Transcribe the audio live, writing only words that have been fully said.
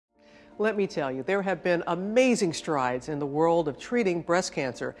Let me tell you, there have been amazing strides in the world of treating breast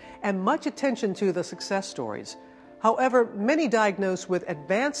cancer and much attention to the success stories. However, many diagnosed with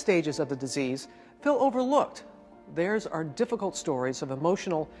advanced stages of the disease feel overlooked. Theirs are difficult stories of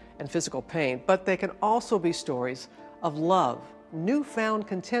emotional and physical pain, but they can also be stories of love, newfound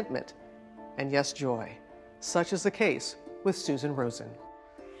contentment, and yes, joy. Such is the case with Susan Rosen.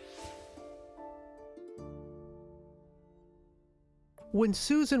 When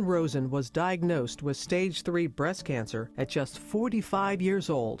Susan Rosen was diagnosed with stage 3 breast cancer at just 45 years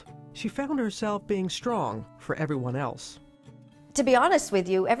old, she found herself being strong for everyone else. To be honest with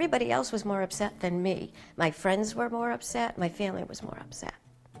you, everybody else was more upset than me. My friends were more upset, my family was more upset.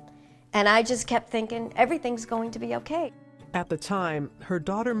 And I just kept thinking, everything's going to be okay. At the time, her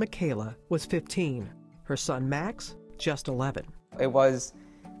daughter Michaela was 15, her son Max just 11. It was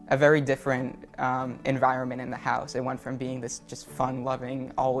a very different environment in the house. It went from being this just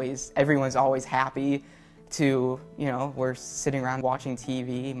fun-loving, everyone's always happy, to, you know, we're sitting around watching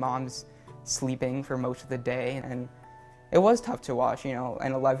TV, mom's sleeping for most of the day, and it was tough to watch, you know,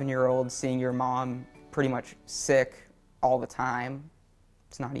 an 11-year-old seeing your mom pretty much sick all the time.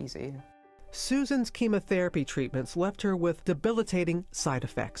 It's not easy. Susan's chemotherapy treatments left her with debilitating side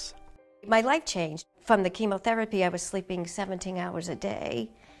effects. My life changed. From the chemotherapy, I was sleeping 17 hours a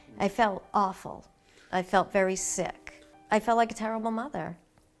day. I felt awful. I felt very sick. I felt like a terrible mother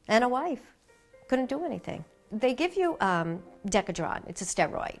and a wife. Couldn't do anything. They give you Decadron. It's a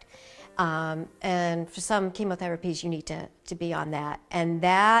steroid. And for some chemotherapies, you need to be on that. And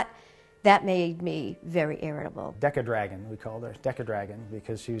that made me very irritable. Decadragon, we called her Decadragon,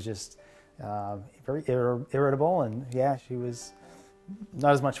 because she was just very irritable, and yeah, she was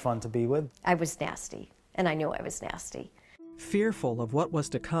not as much fun to be with. I was nasty, and I knew I was nasty. Fearful of what was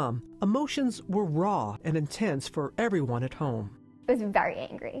to come, emotions were raw and intense for everyone at home. I was very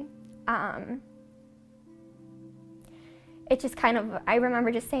angry. It just kind of, I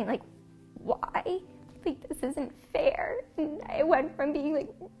remember just saying, like, why? Like, this isn't fair. And I went from being, like,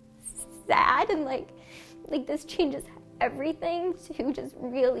 sad and, like this changes everything to just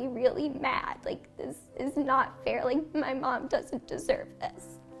really, really mad. Like, this is not fair. Like, my mom doesn't deserve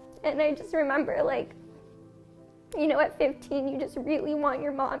this. And I just remember, like, you know, at 15, you just really want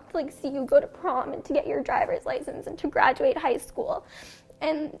your mom to, like, see you go to prom and to get your driver's license and to graduate high school.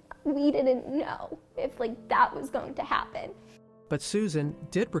 And we didn't know if, like, that was going to happen. But Susan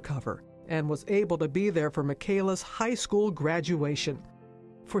did recover and was able to be there for Michaela's high school graduation.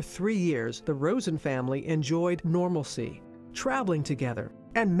 For 3 years, the Rosen family enjoyed normalcy, traveling together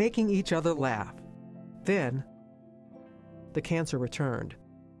and making each other laugh. Then, the cancer returned.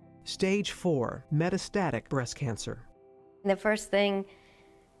 Stage 4, metastatic breast cancer. The first thing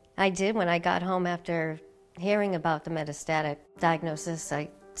I did when I got home after hearing about the metastatic diagnosis, I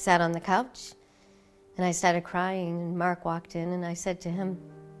sat on the couch and I started crying, and Mark walked in and I said to him,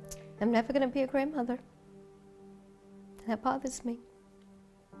 I'm never going to be a grandmother. That bothers me.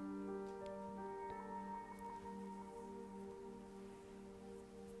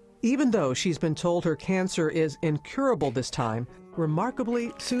 Even though she's been told her cancer is incurable this time,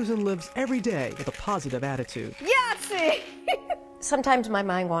 remarkably, Susan lives every day with a positive attitude. Yahtzee! Sometimes my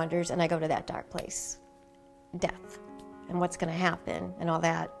mind wanders and I go to that dark place. Death and what's going to happen and all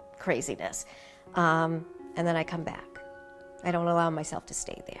that craziness. And then I come back. I don't allow myself to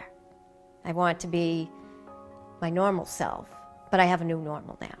stay there. I want to be my normal self, but I have a new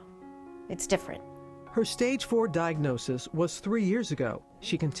normal now. It's different. Her stage 4 diagnosis was 3 years ago.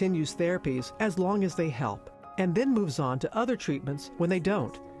 She continues therapies as long as they help, and then moves on to other treatments when they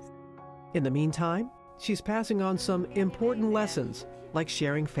don't. In the meantime, she's passing on some important lessons, like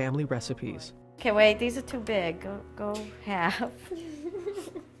sharing family recipes. Okay, wait, these are too big. Go half.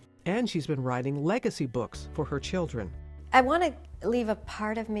 And she's been writing legacy books for her children. I want to leave a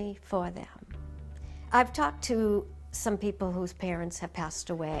part of me for them. I've talked to some people whose parents have passed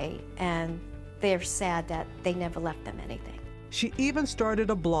away, and they're sad that they never left them anything. She even started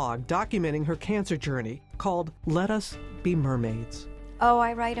a blog documenting her cancer journey called Let Us Be Mermaids. Oh,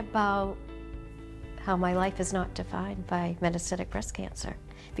 I write about how my life is not defined by metastatic breast cancer,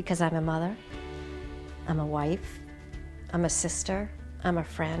 because I'm a mother, I'm a wife, I'm a sister, I'm a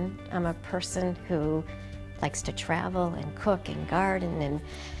friend, I'm a person who likes to travel and cook and garden and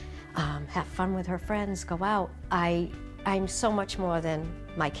have fun with her friends, go out. I'm so much more than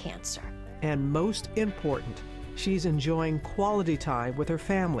my cancer. And most important, she's enjoying quality time with her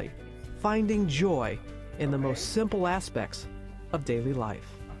family, finding joy in the most simple aspects of daily life.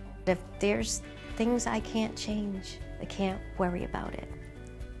 If there's things I can't change, I can't worry about it,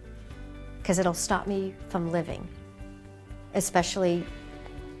 because it'll stop me from living, especially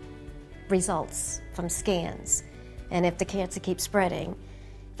results from scans. And if the cancer keeps spreading,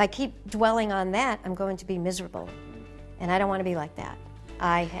 if I keep dwelling on that, I'm going to be miserable. And I don't want to be like that.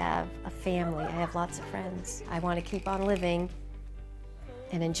 I have a family, I have lots of friends. I want to keep on living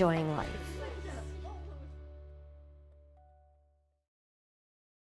and enjoying life.